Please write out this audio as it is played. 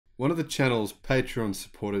One of the channel's Patreon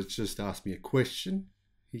supporters just asked me a question.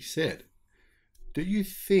 He said, do you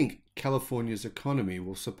think California's economy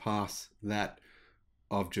will surpass that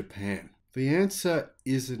of Japan? The answer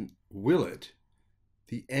isn't will it.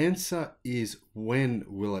 The answer is when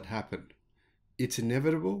will it happen? It's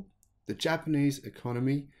inevitable. The Japanese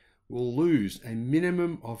economy will lose a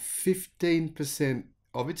minimum of 15%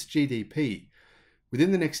 of its GDP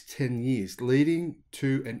within the next 10 years, leading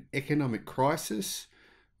to an economic crisis,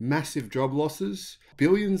 massive job losses,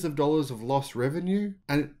 billions of dollars of lost revenue,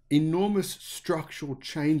 and enormous structural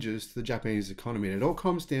changes to the Japanese economy. And it all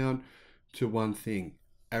comes down to one thing: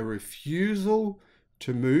 a refusal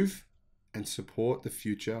to move and support the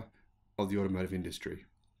future of the automotive industry.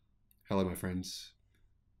 Hello, my friends.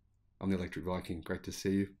 I'm the Electric Viking. Great to see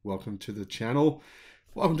you. Welcome to the channel.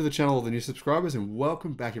 Welcome to the channel, all the new subscribers, and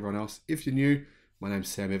welcome back, everyone else. If you're new, my name's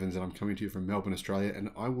Sam Evans, and I'm coming to you from Melbourne, Australia, and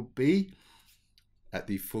I will be at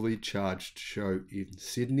the Fully Charged show in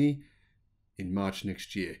Sydney in March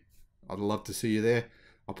next year. I'd love to see you there.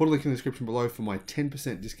 I'll put a link in the description below for my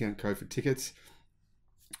 10% discount code for tickets,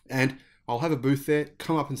 and I'll have a booth there.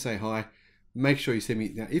 Come up and say hi. Make sure you see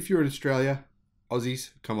me. Now, if you're in Australia,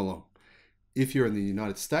 Aussies, come along. If you're in the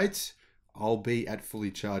United States, I'll be at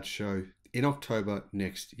Fully Charged show in October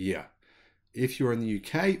next year. If you're in the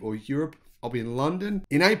UK or Europe, I'll be in London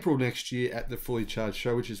in April next year at the Fully Charged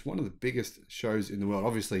show, which is one of the biggest shows in the world.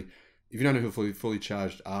 Obviously, if you don't know who Fully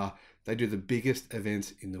Charged are, they do the biggest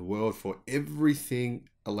events in the world for everything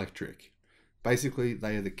electric. Basically,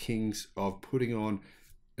 they are the kings of putting on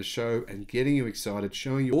a show and getting you excited,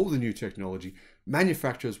 showing you all the new technology.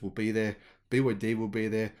 Manufacturers will be there. BYD will be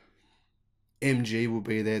there. MG will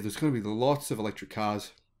be there. There's going to be lots of electric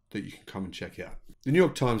cars that you can come and check out. The New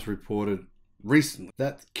York Times reported recently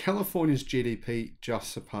that California's GDP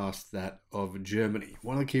just surpassed that of Germany.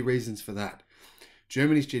 One of the key reasons for that: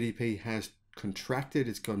 Germany's GDP has contracted.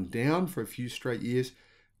 It's gone down for a few straight years.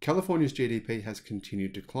 California's GDP has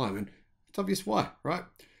continued to climb, and it's obvious why, right?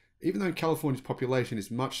 Even though California's population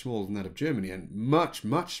is much smaller than that of Germany and much,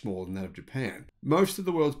 much smaller than that of Japan, most of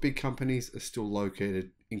the world's big companies are still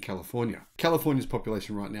located in California. California's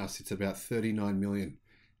population right now sits at about 39 million.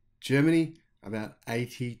 Germany, about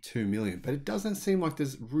 82 million. But it doesn't seem like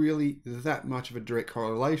there's really that much of a direct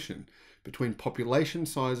correlation between population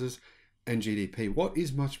sizes and GDP. What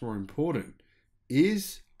is much more important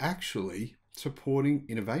is actually supporting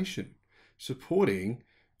innovation, supporting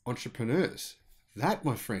entrepreneurs. That,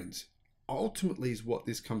 my friends, ultimately is what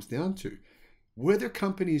this comes down to. Whether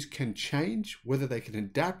companies can change, whether they can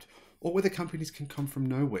adapt, or whether companies can come from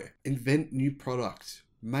nowhere, invent new products,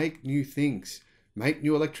 make new things, make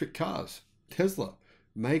new electric cars, Tesla,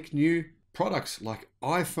 make new products like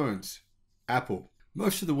iPhones, Apple.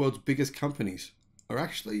 Most of the world's biggest companies are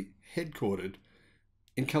actually headquartered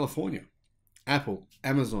in California. Apple,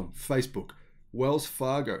 Amazon, Facebook, Wells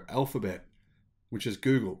Fargo, Alphabet, which is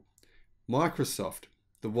Google, Microsoft,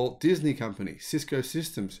 the Walt Disney Company, Cisco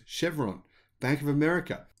Systems, Chevron, Bank of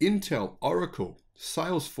America, Intel, Oracle,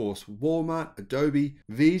 Salesforce, Walmart, Adobe,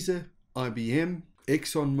 Visa, IBM,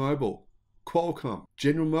 ExxonMobil, Qualcomm,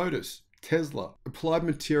 General Motors, Tesla, Applied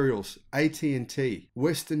Materials, AT&T,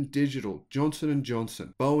 Western Digital, Johnson &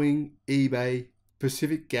 Johnson, Boeing, eBay,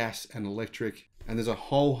 Pacific Gas and Electric, and there's a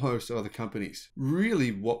whole host of other companies.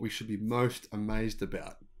 Really, what we should be most amazed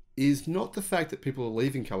about is not the fact that people are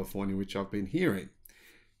leaving California, which I've been hearing.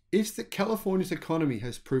 It's that California's economy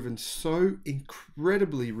has proven so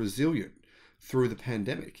incredibly resilient through the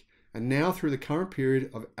pandemic and now through the current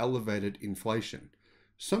period of elevated inflation.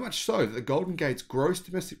 So much so that the Golden Gate's gross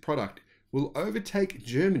domestic product will overtake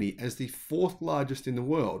Germany as the fourth largest in the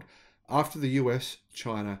world after the US,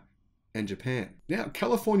 China, and Japan. Now,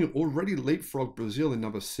 California already leapfrogged Brazil in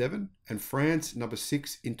number 7 and France number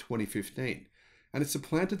 6 in 2015. And it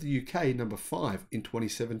supplanted the UK number 5 in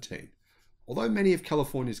 2017. Although many of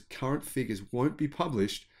California's current figures won't be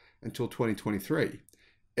published until 2023,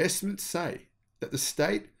 estimates say that the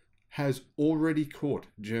state has already caught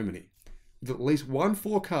Germany, with at least one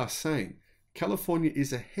forecast saying California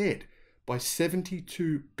is ahead by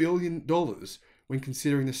 $72 billion when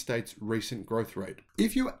considering the state's recent growth rate.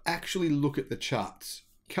 If you actually look at the charts,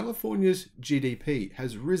 California's GDP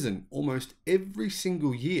has risen almost every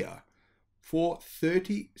single year for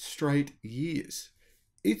 30 straight years.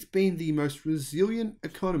 It's been the most resilient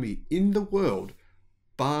economy in the world,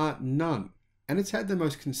 bar none. And it's had the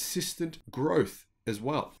most consistent growth as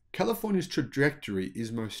well. California's trajectory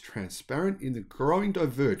is most transparent in the growing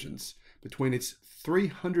divergence between its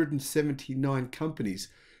 379 companies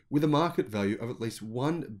with a market value of at least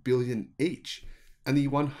 $1 billion each, and the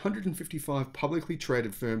 155 publicly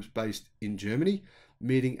traded firms based in Germany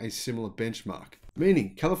meeting a similar benchmark,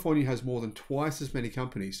 meaning California has more than twice as many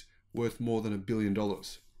companies worth more than $1 billion.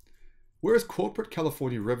 Whereas corporate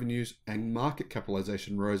California revenues and market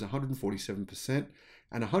capitalization rose 147%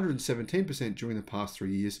 and 117% during the past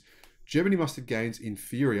 3 years, Germany mustered gains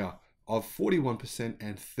inferior of 41%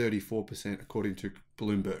 and 34% according to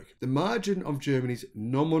Bloomberg. The margin of Germany's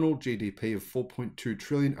nominal GDP of 4.2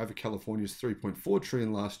 trillion over California's 3.4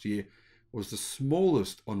 trillion last year was the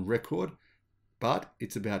smallest on record, but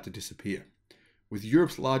it's about to disappear. With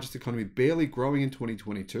Europe's largest economy barely growing in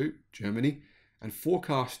 2022, Germany, and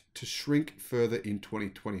forecast to shrink further in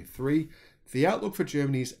 2023, the outlook for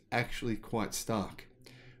Germany is actually quite stark.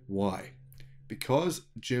 Why? Because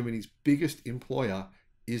Germany's biggest employer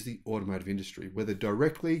is the automotive industry, whether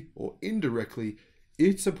directly or indirectly,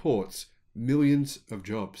 it supports millions of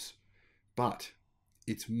jobs. But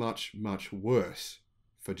it's much, much worse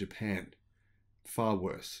for Japan. Far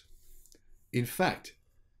worse. In fact,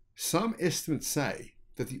 some estimates say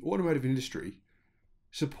that the automotive industry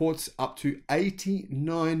supports up to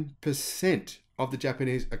 89% of the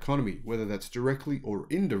Japanese economy, whether that's directly or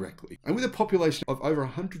indirectly. And with a population of over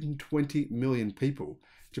 120 million people,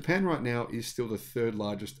 Japan right now is still the third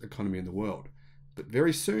largest economy in the world. But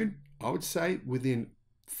very soon, I would say within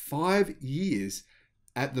 5 years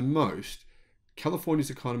at the most, California's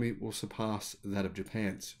economy will surpass that of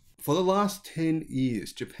Japan's. For the last 10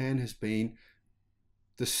 years, Japan has been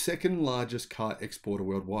the second largest car exporter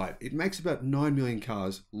worldwide. It makes about 9 million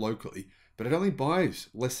cars locally, but it only buys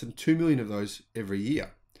less than 2 million of those every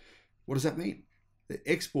year. What does that mean? They're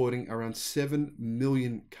exporting around 7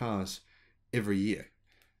 million cars every year.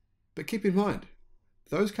 But keep in mind,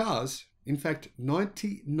 those cars, in fact,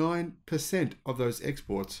 99% of those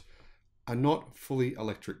exports are not fully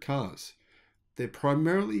electric cars. They're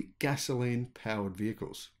primarily gasoline-powered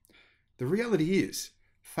vehicles. The reality is,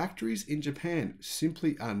 factories in Japan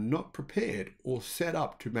simply are not prepared or set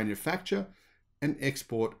up to manufacture and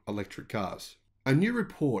export electric cars. A new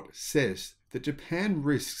report says that Japan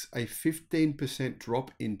risks a 15%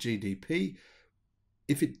 drop in GDP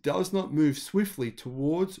if it does not move swiftly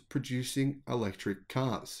towards producing electric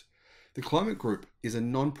cars. The Climate Group is a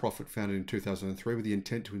non-profit founded in 2003 with the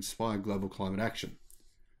intent to inspire global climate action.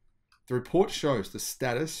 The report shows the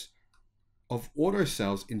status of auto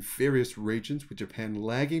sales in various regions, with Japan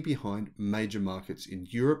lagging behind major markets in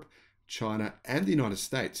Europe, China, and the United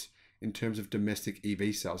States in terms of domestic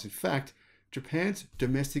EV sales. In fact, Japan's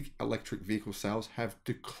domestic electric vehicle sales have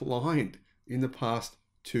declined in the past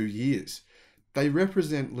 2 years. They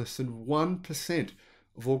represent less than 1%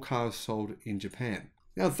 of all cars sold in Japan.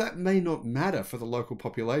 Now, that may not matter for the local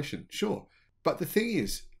population, sure, but the thing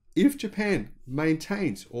is, if Japan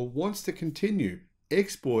maintains or wants to continue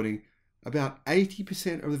exporting about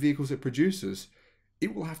 80% of the vehicles it produces,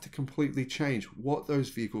 it will have to completely change what those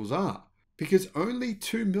vehicles are, because only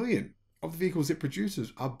 2 million of the vehicles it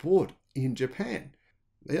produces are bought in Japan.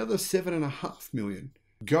 The other 7.5 million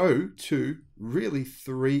go to really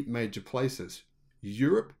 3 major places: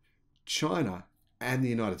 Europe, China, and the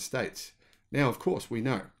United States. Now, of course, we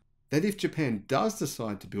know that if Japan does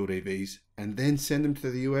decide to build EVs and then send them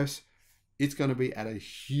to the US, it's going to be at a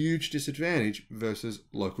huge disadvantage versus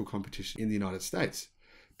local competition in the United States,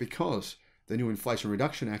 because the new Inflation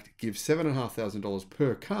Reduction Act gives $7,500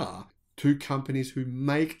 per car to companies who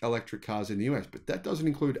make electric cars in the US, but that doesn't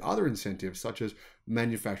include other incentives such as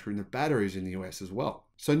manufacturing the batteries in the US as well.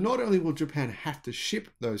 So not only will Japan have to ship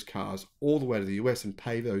those cars all the way to the US and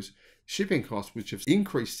pay those shipping costs, which have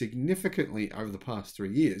increased significantly over the past 3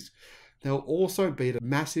 years, they'll also be at a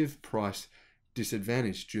massive price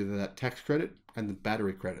disadvantage due to that tax credit and the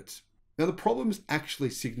battery credits. Now, the problem is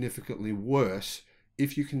actually significantly worse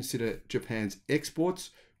if you consider Japan's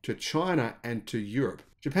exports to China and to Europe.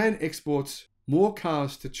 Japan exports more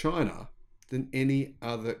cars to China than any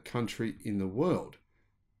other country in the world.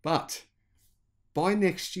 But by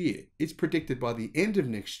next year, it's predicted by the end of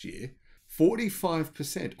next year,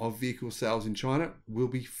 45% of vehicle sales in China will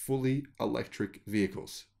be fully electric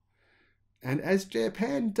vehicles. And as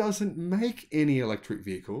Japan doesn't make any electric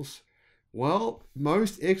vehicles, well,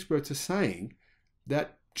 most experts are saying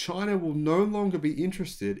that China will no longer be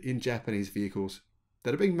interested in Japanese vehicles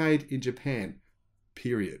that are being made in Japan,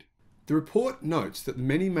 period. The report notes that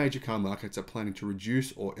many major car markets are planning to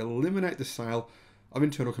reduce or eliminate the sale of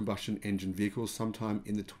internal combustion engine vehicles sometime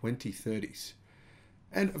in the 2030s.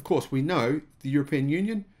 And of course, we know the European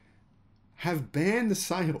Union have banned the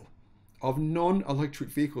sale of non-electric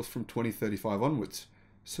vehicles from 2035 onwards.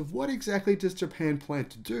 So what exactly does Japan plan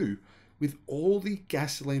to do with all the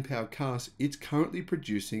gasoline-powered cars it's currently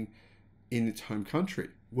producing in its home country?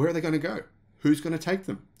 Where are they going to go? Who's going to take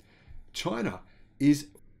them? China is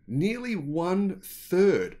nearly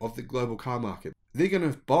 1/3 of the global car market. They're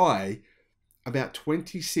going to buy about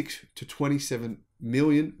 26 to 27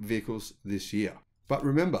 million vehicles this year. But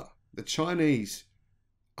remember, the Chinese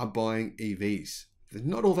are buying EVs. They're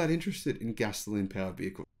not all that interested in gasoline-powered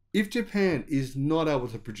vehicles. If Japan is not able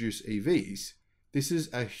to produce EVs, this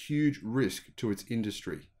is a huge risk to its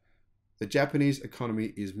industry. The Japanese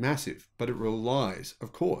economy is massive, but it relies,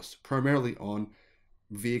 of course, primarily on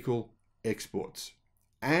vehicle exports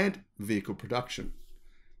and vehicle production.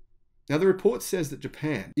 Now, the report says that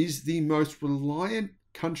Japan is the most reliant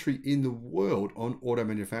country in the world on auto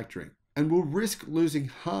manufacturing and will risk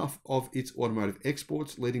losing half of its automotive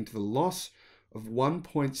exports, leading to the loss of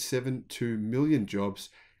 1.72 million jobs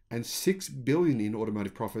and 6 billion in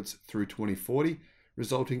automotive profits through 2040,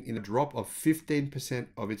 resulting in a drop of 15%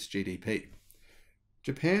 of its GDP.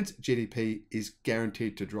 Japan's GDP is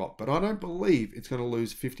guaranteed to drop, but I don't believe it's going to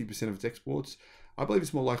lose 50% of its exports. I believe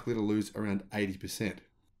it's more likely to lose around 80%.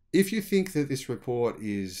 If you think that this report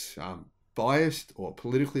is biased or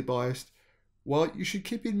politically biased, well, you should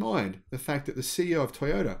keep in mind the fact that the CEO of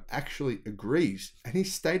Toyota actually agrees, and he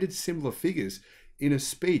stated similar figures in a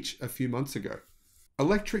speech a few months ago.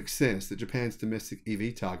 Electric says that Japan's domestic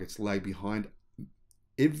EV targets lag behind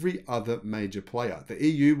every other major player. The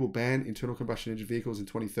EU will ban internal combustion engine vehicles in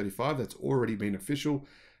 2035. That's already been official.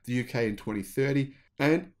 The UK in 2030.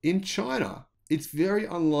 And in China, it's very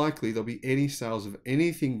unlikely there'll be any sales of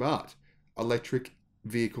anything but electric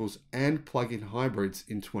vehicles and plug-in hybrids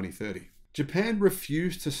in 2030. Japan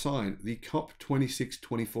refused to sign the COP26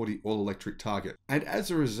 2040 all-electric target. And as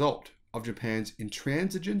a result of Japan's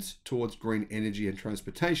intransigence towards green energy and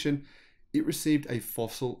transportation, it received a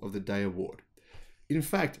Fossil of the Day award. In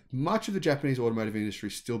fact, much of the Japanese automotive industry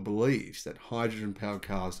still believes that hydrogen-powered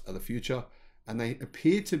cars are the future, and they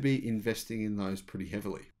appear to be investing in those pretty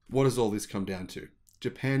heavily. What does all this come down to?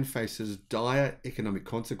 Japan faces dire economic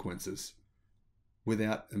consequences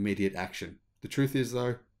without immediate action. The truth is,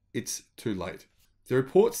 though, it's too late. The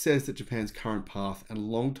report says that Japan's current path and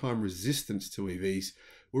long-time resistance to EVs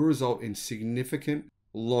will result in significant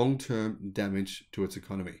long-term damage to its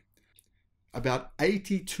economy. About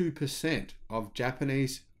 82% of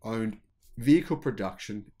Japanese-owned vehicle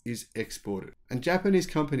production is exported, and Japanese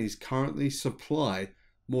companies currently supply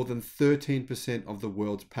more than 13% of the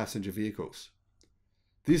world's passenger vehicles.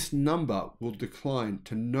 This number will decline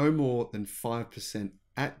to no more than 5%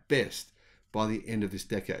 at best by the end of this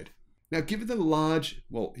decade. Now, given the large,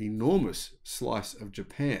 enormous slice of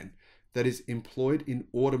Japan that is employed in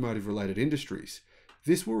automotive-related industries,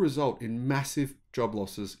 this will result in massive job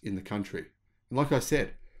losses in the country. And like I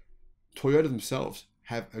said, Toyota themselves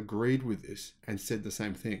have agreed with this and said the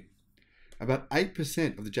same thing. About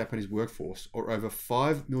 8% of the Japanese workforce, or over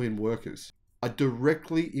 5 million workers, are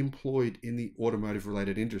directly employed in the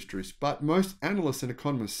automotive-related industries. But most analysts and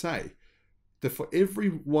economists say that for every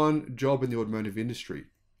one job in the automotive industry,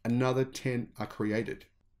 another 10 are created.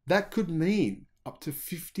 That could mean up to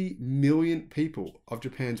 50 million people of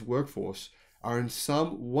Japan's workforce are in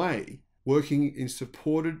some way working in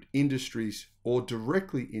supported industries or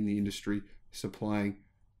directly in the industry supplying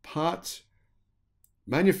parts,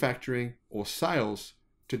 manufacturing, or sales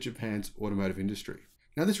to Japan's automotive industry.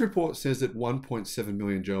 Now, this report says that 1.7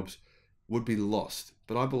 million jobs would be lost,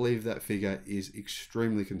 but I believe that figure is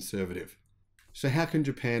extremely conservative. So how can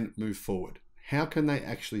Japan move forward? How can they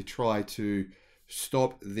actually try to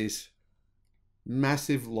stop this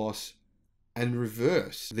massive loss and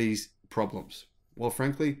reverse these problems? Well,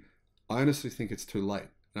 frankly, I honestly think it's too late.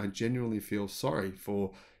 And I genuinely feel sorry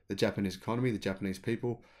for the Japanese economy, the Japanese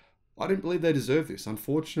people. I don't believe they deserve this.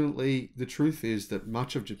 Unfortunately, the truth is that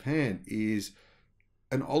much of Japan is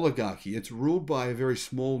an oligarchy. It's ruled by a very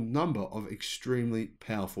small number of extremely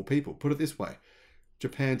powerful people. Put it this way,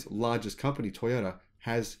 Japan's largest company, Toyota,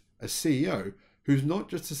 has a CEO who's not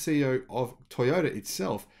just the CEO of Toyota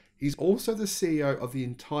itself, he's also the CEO of the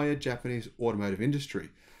entire Japanese automotive industry.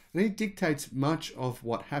 And he dictates much of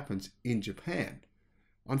what happens in Japan.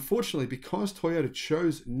 Unfortunately, because Toyota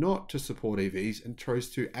chose not to support EVs and chose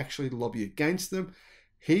to actually lobby against them,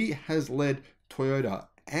 he has led Toyota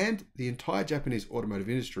and the entire Japanese automotive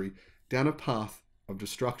industry down a path of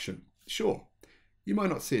destruction. Sure, you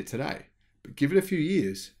might not see it today, but give it a few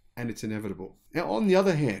years and it's inevitable. Now, on the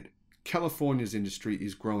other hand, California's industry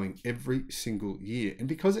is growing every single year. And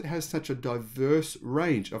because it has such a diverse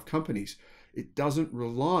range of companies, it doesn't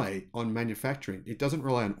rely on manufacturing. It doesn't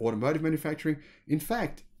rely on automotive manufacturing. In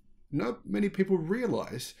fact, not many people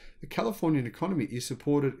realize the Californian economy is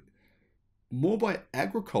supported more by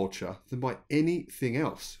agriculture than by anything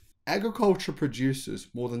else. Agriculture produces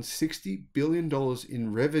more than $60 billion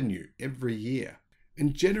in revenue every year.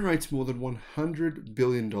 and generates more than $100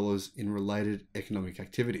 billion in related economic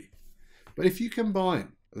activity. But if you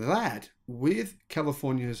combine that with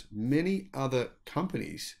California's many other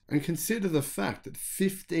companies and consider the fact that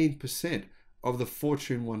 15% of the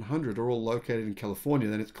Fortune 100 are all located in California,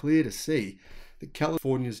 then it's clear to see that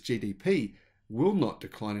California's GDP will not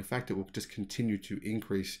decline. In fact, it will just continue to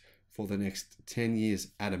increase for the next 10 years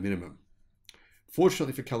at a minimum.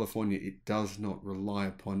 Fortunately for California, it does not rely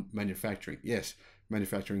upon manufacturing. Yes,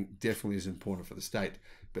 manufacturing definitely is important for the state,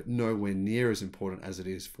 but nowhere near as important as it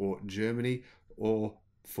is for Germany or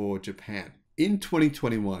for Japan. In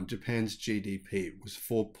 2021, Japan's GDP was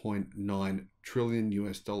 $4.9 trillion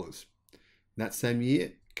US. That same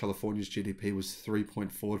year, California's GDP was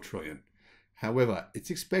 $3.4 trillion. However, it's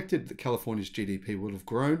expected that California's GDP will have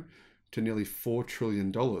grown to nearly $4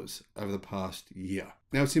 trillion over the past year.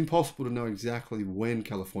 Now, it's impossible to know exactly when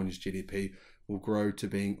California's GDP will grow to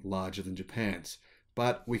being larger than Japan's,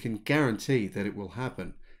 but we can guarantee that it will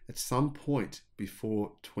happen at some point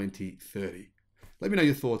before 2030. Let me know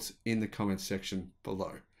your thoughts in the comments section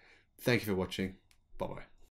below. Thank you for watching. Bye-bye.